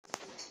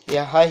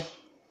Yeah, hi.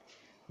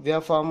 We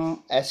are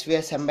from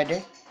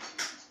svsembedded.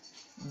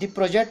 The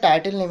project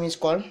title name is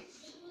called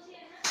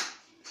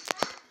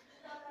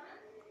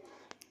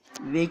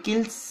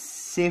Vehicle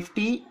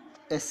Safety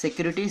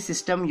Security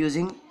System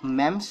using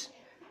MEMS,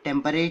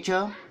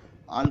 temperature,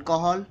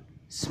 alcohol,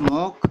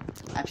 smoke,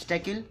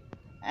 obstacle,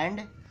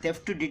 and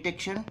theft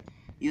detection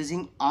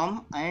using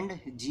ARM and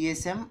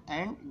GSM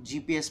and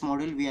GPS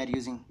module we are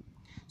using.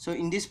 So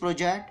in this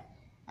project,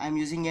 I am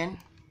using an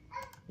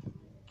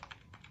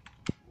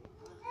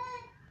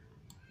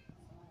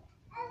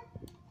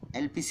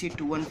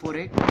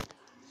LPC2148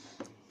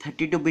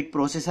 32-bit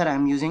processor I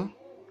am using.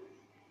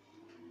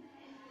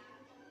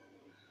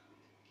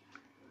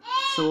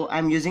 So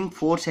I'm using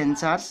 4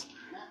 sensors: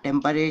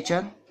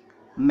 temperature,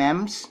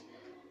 MEMS,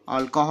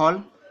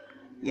 alcohol,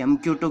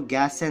 MQ2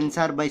 gas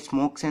sensor by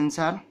smoke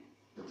sensor,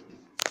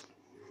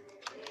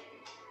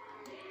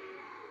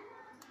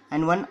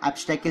 and one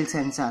obstacle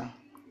sensor,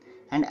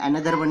 and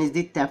another one is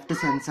the theft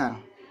sensor.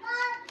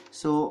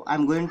 So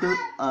I'm going to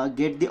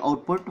get the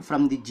output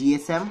from the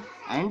GSM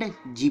and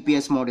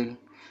GPS module,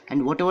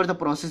 and whatever the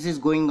process is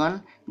going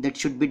on, that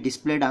should be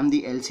displayed on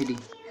the LCD.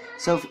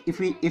 So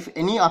if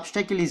any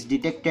obstacle is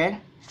detected,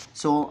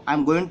 so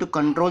I'm going to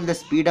control the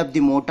speed of the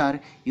motor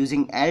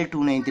using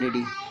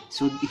L293D.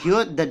 So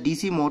here the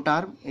DC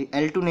motor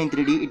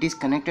L293D, it is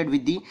connected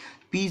with the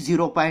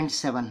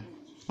P0.7.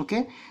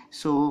 okay,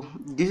 so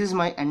this is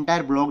my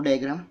entire block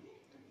diagram.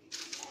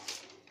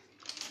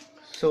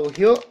 So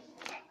here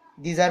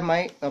these are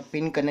my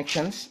pin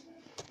connections.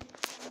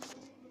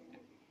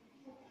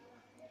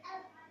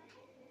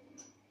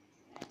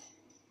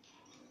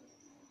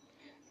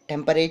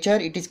 Temperature,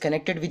 it is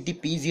connected with the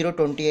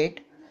P028.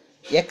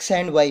 X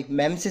and Y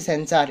MEMS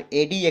sensor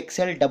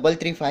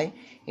ADXL335,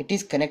 it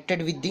is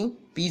connected with the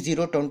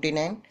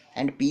P029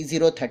 and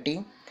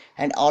P030.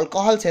 And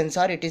alcohol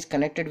sensor, it is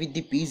connected with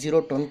the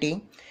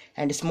P020.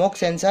 And smoke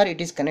sensor,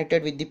 it is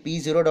connected with the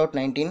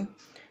P0.19.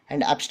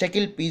 and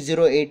obstacle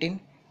P018,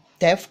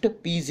 theft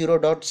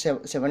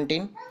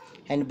P0.17,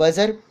 and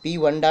buzzer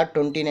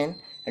P1.29.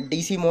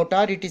 DC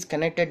motor, it is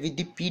connected with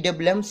the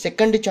PWM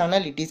second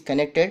channel, it is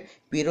connected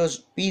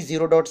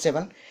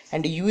P0.7,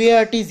 and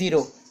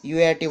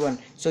UART1.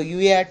 So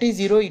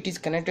UART0, it is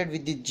connected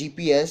with the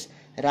GPS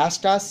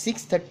Rasta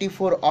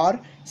 634R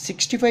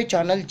 65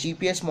 channel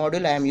GPS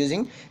module I am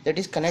using, that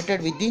is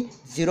connected with the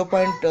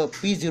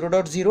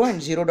P0.0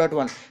 and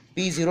 0.1.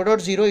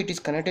 P0.0, it is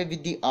connected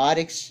with the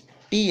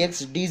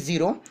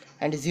RxTXD0,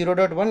 and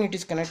 0.1 it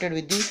is connected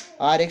with the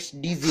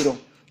RxD0,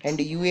 and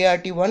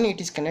UART1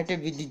 it is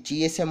connected with the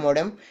GSM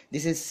modem.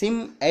 This is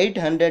SIM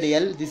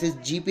 800L. This is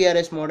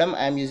GPRS modem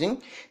I am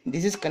using.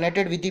 This is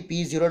connected with the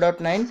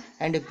P0.9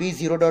 and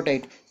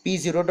P0.8.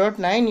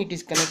 P0.9 it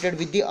is connected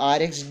with the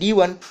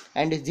RxD1,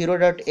 and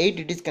 0.8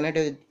 it is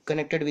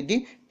connected with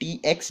the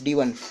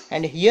TXD1.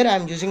 And here I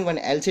am using one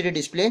LCD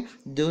display.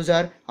 Those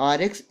are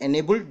RX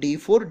enabled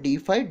D4,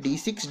 D5,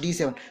 D6,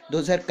 D7.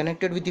 Those are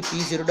connected with the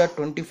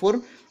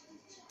P0.24.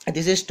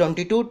 This is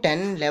 22,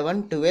 10,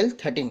 11, 12,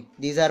 13.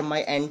 These are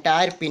my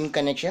entire pin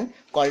connection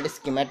called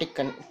schematic.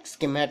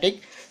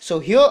 So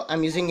here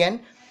I'm using an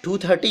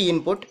 230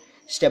 input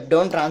step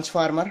down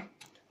transformer.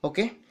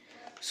 Okay,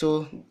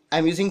 so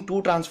I'm using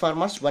two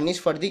transformers. One is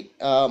for the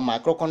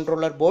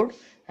microcontroller board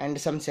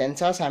and some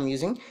sensors I'm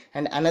using,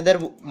 and another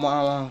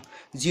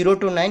 0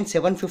 to 9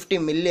 750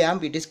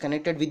 milliamp, it is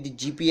connected with the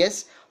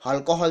GPS,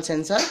 alcohol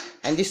sensor,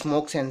 and the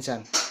smoke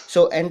sensor.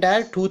 So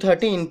entire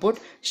 230 input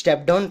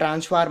step down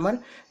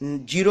transformer,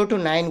 0 to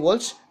 9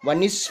 volts.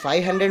 One is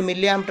 500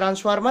 milliamp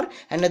transformer,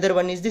 another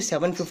one is the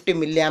 750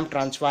 milliamp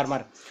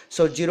transformer.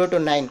 So 0 to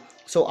 9.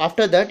 So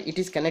after that it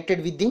is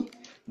connected with the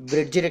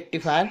bridge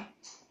rectifier,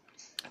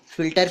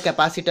 filter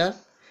capacitor,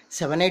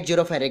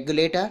 7805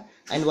 regulator,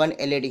 and one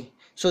LED.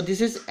 So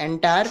this is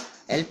entire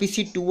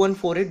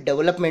LPC2148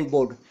 development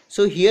board.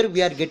 So here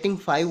we are getting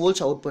 5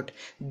 volts output.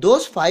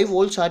 Those 5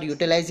 volts are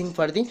utilizing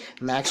for the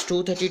Max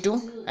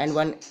 232 and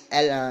one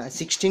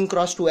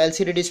 16x2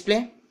 LCD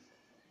display,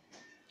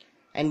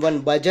 and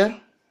one buzzer,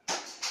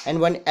 and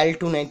one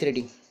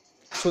L293D.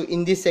 So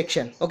in this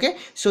section, okay,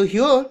 so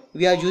here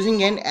we are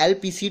using an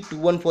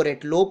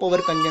LPC2148 low power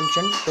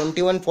consumption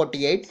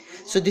 2148.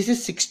 So this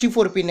is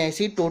 64 pin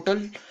IC,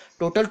 total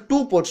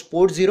 2 ports,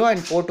 port 0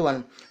 and port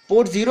 1.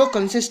 Port 0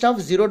 consists of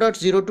 0.0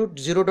 to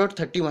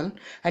 0.31,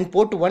 and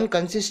port 1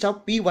 consists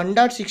of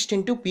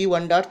P1.16 to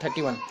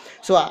P1.31.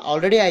 So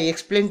already I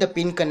explained the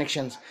pin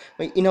connections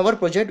in our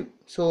project.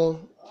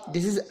 So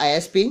this is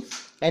ISP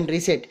and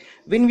reset.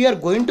 When we are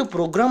going to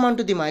program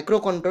onto the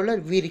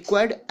microcontroller, we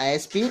required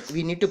ISP.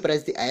 We need to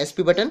press the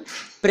ISP button,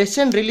 press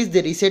and release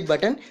the reset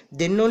button,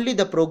 then only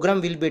the program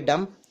will be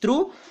done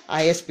through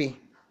ISP,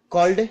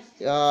 called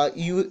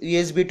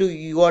USB to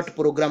UART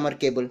programmer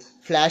cable.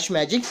 Flash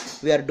magic,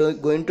 we are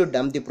going to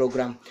dump the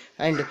program,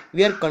 and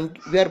we are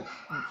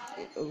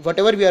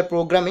whatever we are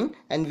programming,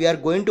 and we are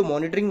going to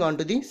monitoring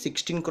onto the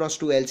 16x2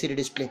 LCD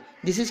display.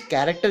 This is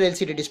character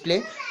LCD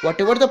display.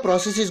 Whatever the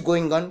process is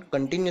going on,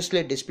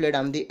 continuously displayed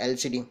on the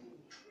LCD.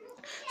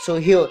 So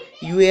here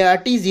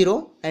UART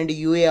 0 and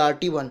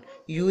UART 1.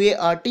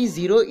 UART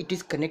 0, it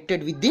is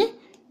connected with the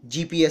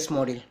GPS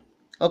module,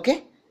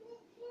 okay,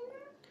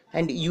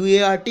 and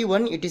UART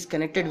 1, it is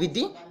connected with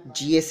the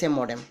GSM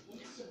modem.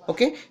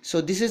 Okay,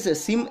 so this is a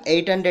SIM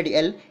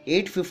 800L,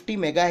 850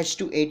 MHz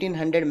to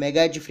 1800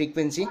 MHz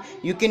frequency.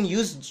 You can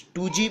use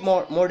 2G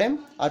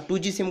modem or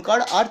 2G SIM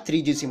card or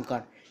 3G SIM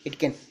card. It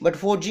can, but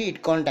 4G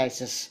it can't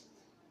access.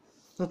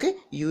 Okay,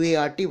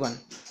 UART 1.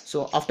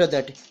 So after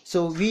that,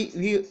 so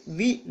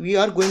we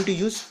are going to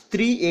use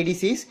 3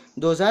 ADCs.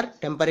 Those are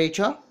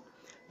temperature,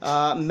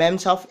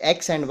 MEMS of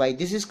X and Y.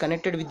 This is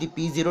connected with the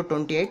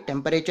P028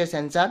 temperature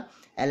sensor,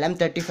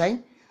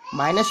 LM35,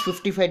 minus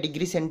 55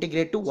 degrees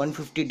centigrade to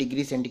 150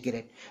 degrees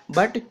centigrade.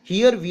 But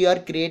here we are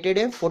created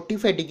a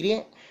 45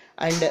 degree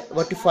and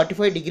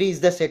 45 degree is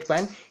the set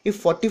point. If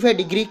 45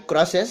 degree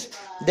crosses,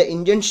 the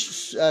engine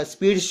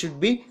speed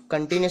should be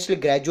continuously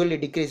gradually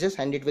decreases,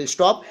 and it will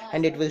stop,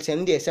 and it will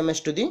send the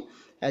SMS to the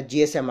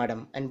GSM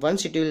modem, and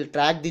once it will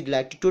track the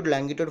latitude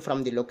longitude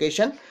from the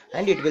location,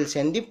 and it will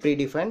send the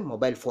predefined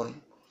mobile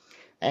phone.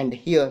 And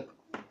here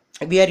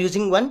we are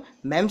using one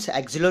MEMS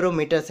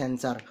accelerometer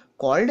sensor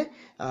called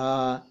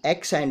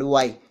X and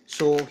Y.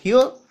 So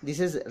here this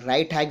is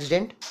right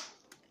accident,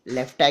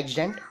 left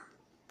accident,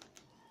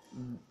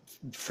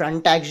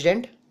 front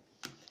accident,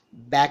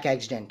 back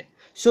accident.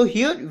 So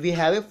here we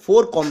have a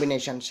 4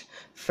 combinations: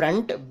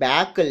 front,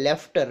 back,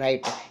 left,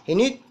 right.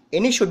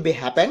 Any should be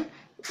happen.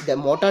 The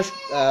motor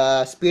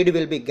speed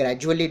will be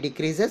gradually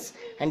decreases,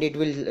 and it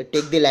will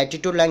take the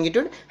latitude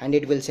longitude, and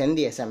it will send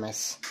the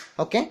SMS.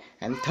 Okay,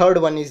 and third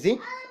one is the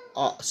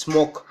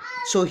smoke.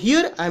 So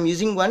here I am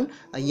using one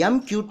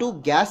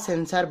MQ2 gas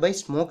sensor by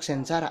smoke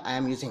sensor I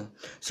am using.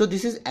 So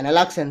this is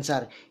analog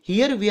sensor.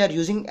 Here we are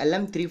using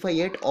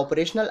LM358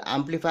 operational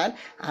amplifier.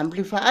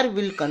 Amplifier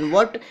will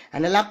convert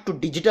analog to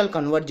digital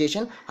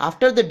conversion.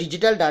 After the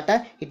digital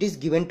data, it is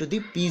given to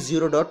the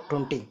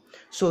P0.20.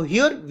 So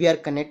here we are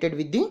connected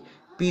with the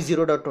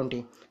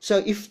P0.20.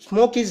 So if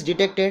smoke is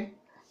detected,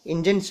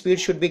 engine speed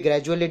should be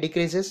gradually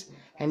decreases,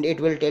 and it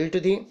will tell to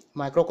the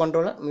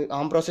microcontroller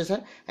ARM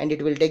processor, and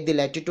it will take the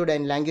latitude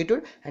and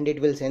longitude, and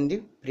it will send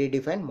the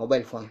predefined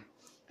mobile phone.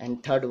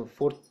 And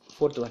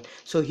fourth one.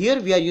 So here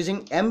we are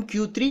using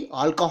MQ3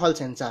 alcohol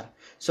sensor.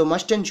 So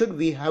must and should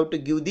we have to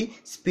give the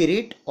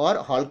spirit or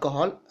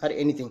alcohol or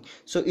anything.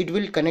 So it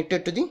will connect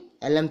it to the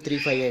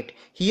LM358.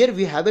 Here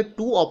we have a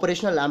 2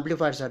 operational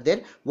amplifiers are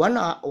there. One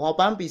op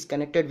amp is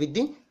connected with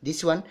the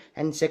this one,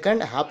 and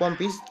second op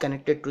amp is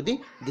connected to the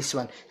this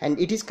one, and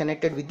it is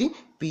connected with the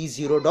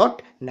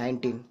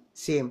P0.19.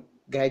 Same,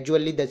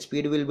 gradually the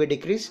speed will be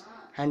decreased,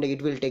 and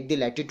it will take the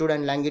latitude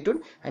and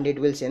longitude, and it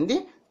will send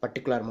the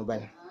particular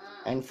mobile.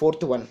 And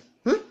fourth one,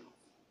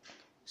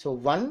 so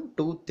 1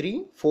 2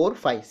 3 4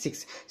 5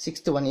 6,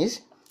 sixth one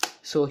is,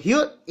 so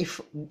here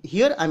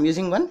I'm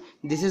using one,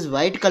 this is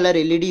white color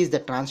LED is the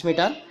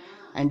transmitter,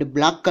 and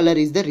black color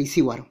is the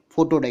receiver,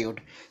 photodiode.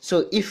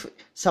 So if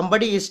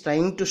somebody is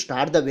trying to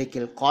start the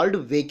vehicle, called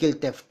vehicle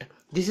theft,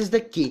 this is the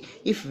key.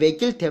 If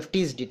vehicle theft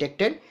is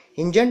detected,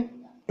 engine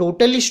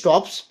totally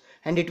stops,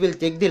 and it will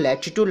take the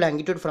latitude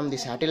longitude from the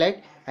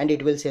satellite, and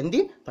it will send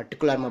the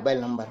particular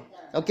mobile number.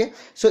 Okay,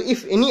 so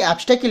if any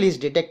obstacle is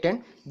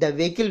detected, the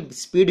vehicle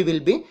speed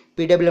will be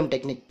PWM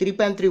technique,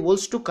 3.3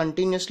 volts to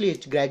continuously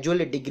it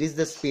gradually decrease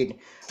the speed,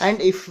 and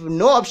if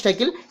no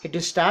obstacle,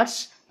 it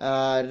starts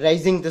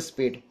rising the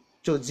speed,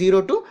 so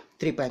 0 to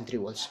 3.3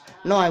 volts.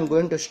 Now I am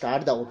going to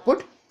start the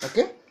output.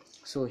 Okay,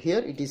 so here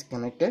it is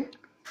connected.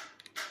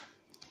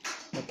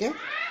 Okay,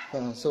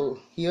 so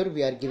here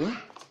we are giving,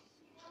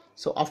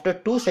 so after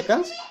 2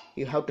 seconds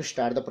you have to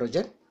start the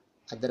project,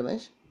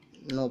 otherwise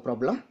no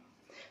problem.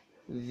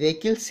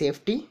 Vehicle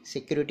safety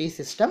security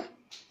system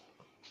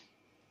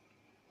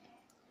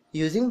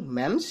using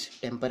MEMS,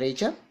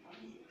 temperature,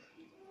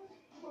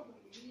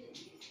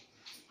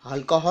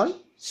 alcohol,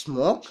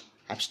 smoke,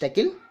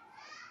 obstacle,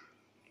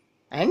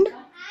 and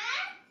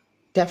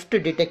theft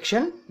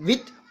detection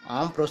with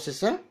ARM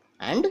processor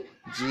and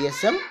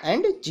GSM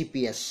and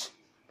GPS.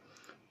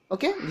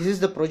 Okay, this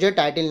is the project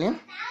title name.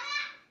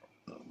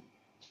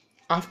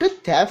 After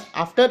theft,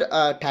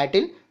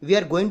 title, we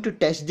are going to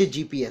test the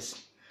GPS.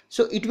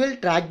 So it will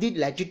track the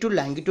latitude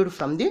longitude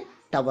from the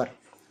tower.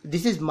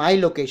 This is my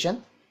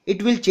location.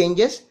 It will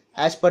changes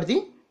as per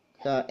the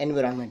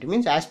environment,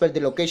 means as per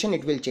the location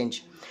it will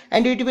change,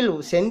 and it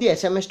will send the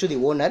SMS to the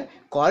owner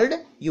called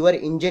your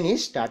engine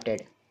is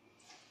started.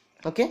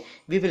 Okay,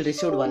 we will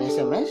receive one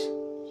SMS.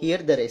 Here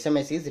the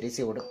SMS is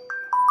received.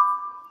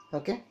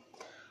 Okay,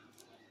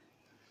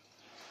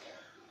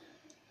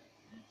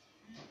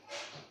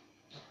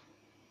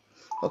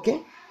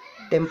 okay,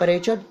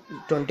 temperature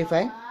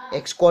 25,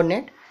 X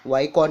coordinate,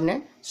 Y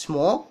coordinate,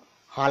 smoke,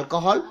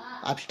 alcohol,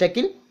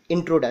 obstacle,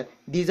 intruder.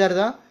 These are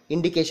the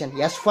indication.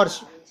 S for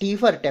T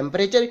for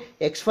temperature,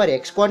 X for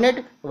X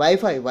coordinate, Y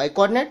for Y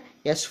coordinate,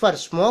 S for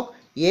smoke,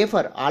 A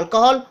for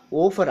alcohol,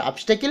 O for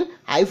obstacle,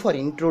 I for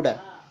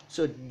intruder.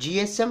 So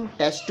GSM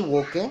test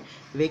okay.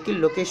 Vehicle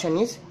location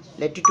is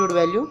latitude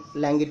value,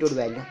 longitude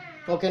value.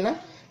 Okay na?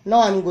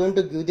 Now I'm going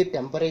to give the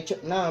temperature.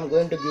 Now I'm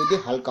going to give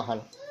the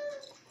alcohol.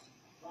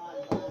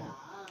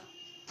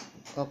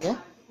 Okay.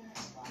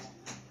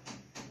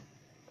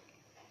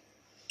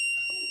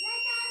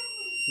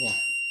 Yeah.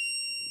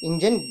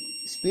 Engine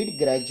speed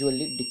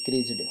gradually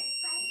decreased.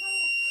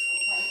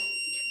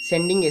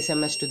 Sending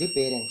SMS to the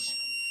parents.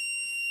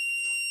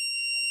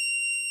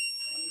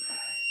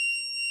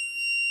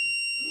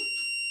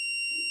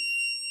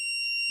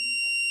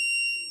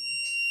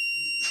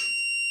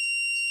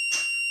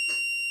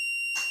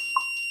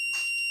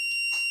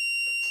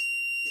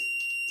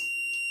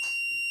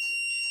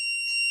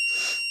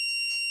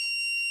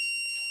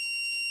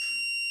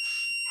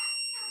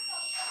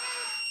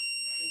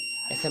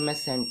 SMS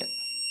sent.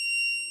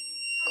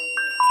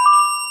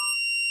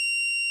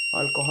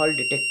 Alcohol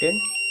detected.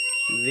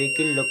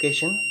 Vehicle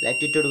location,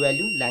 latitude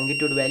value,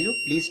 longitude value.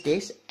 Please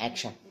take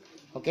action.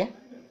 Okay.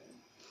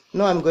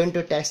 Now I'm going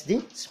to test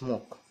the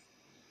smoke.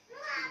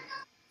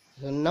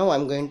 So now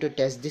I'm going to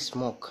test the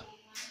smoke.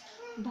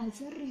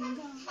 Buzzer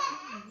ringa.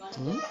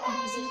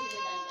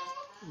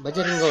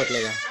 Buzzer ringa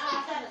avutlega.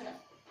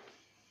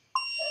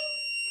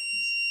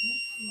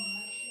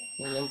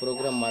 Em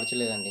program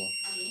marchaledandi.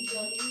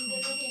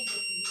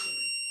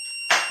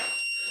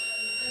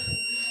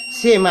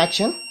 Same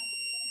action.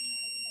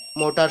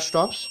 Motor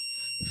stops.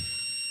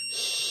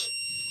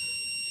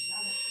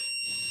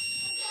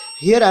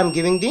 Here I am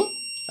giving the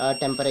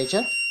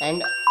temperature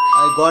and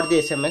I got the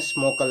SMS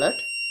smoke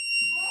alert.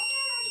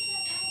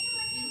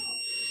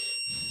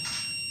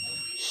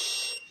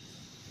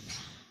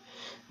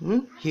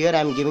 Here I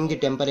am giving the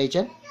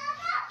temperature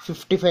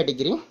 55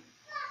 degree.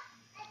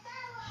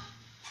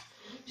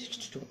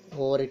 62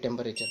 over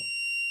temperature.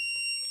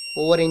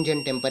 Over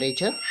engine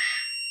temperature.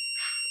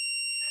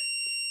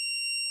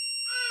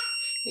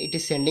 It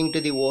is sending to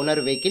the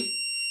owner vehicle.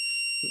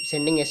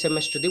 Sending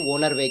SMS to the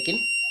owner vehicle.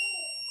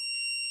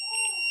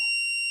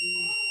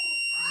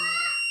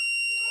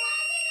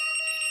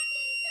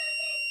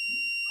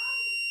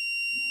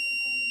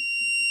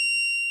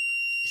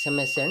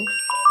 SMS sent.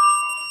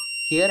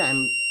 Here I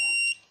am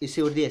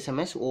received the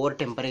SMS over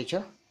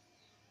temperature,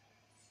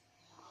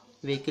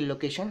 vehicle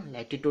location,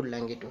 latitude,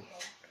 longitude.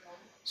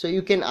 So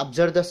you can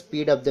observe the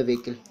speed of the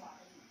vehicle.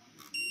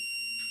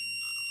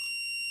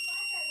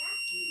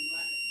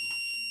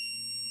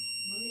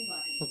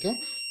 Okay.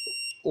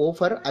 O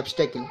for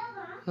obstacle.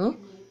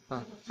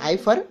 I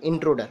for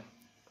intruder.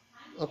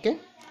 Okay.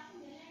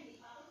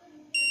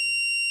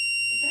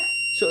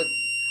 So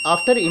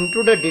after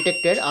intruder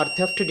detected or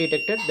theft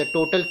detected, the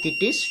total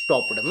kit is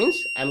stopped.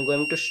 Means I am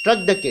going to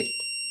struck the kit.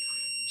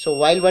 So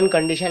while one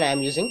condition I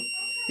am using,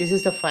 this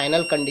is the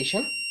final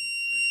condition.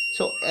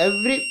 So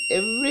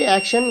every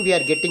action we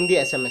are getting the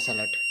SMS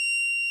alert.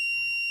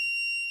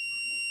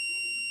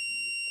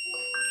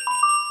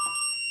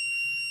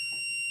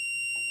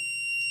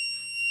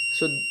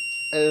 So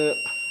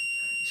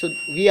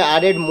we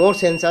added more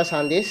sensors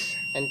on this,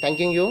 and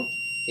thanking you.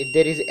 If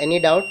there is any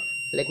doubt,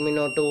 let me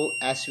know to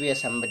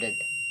svsembedded.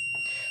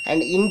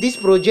 And in this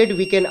project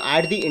we can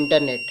add the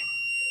internet.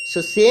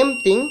 So same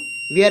thing,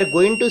 we are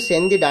going to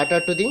send the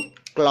data to the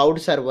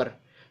cloud server.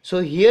 So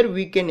here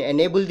we can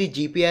enable the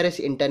GPRS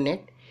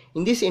internet.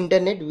 In this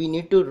internet we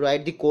need to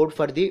write the code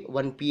for the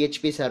one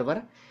PHP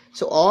server.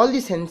 So all the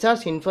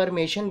sensors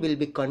information will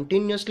be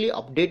continuously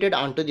updated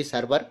onto the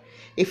server.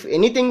 If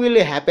anything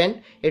will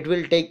happen, it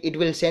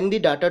will send the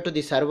data to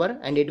the server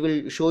and it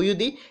will show you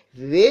the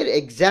where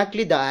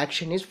exactly the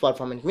action is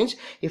performance. Means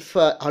if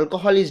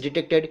alcohol is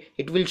detected,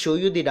 it will show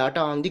you the data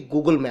on the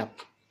Google map.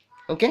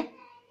 Okay.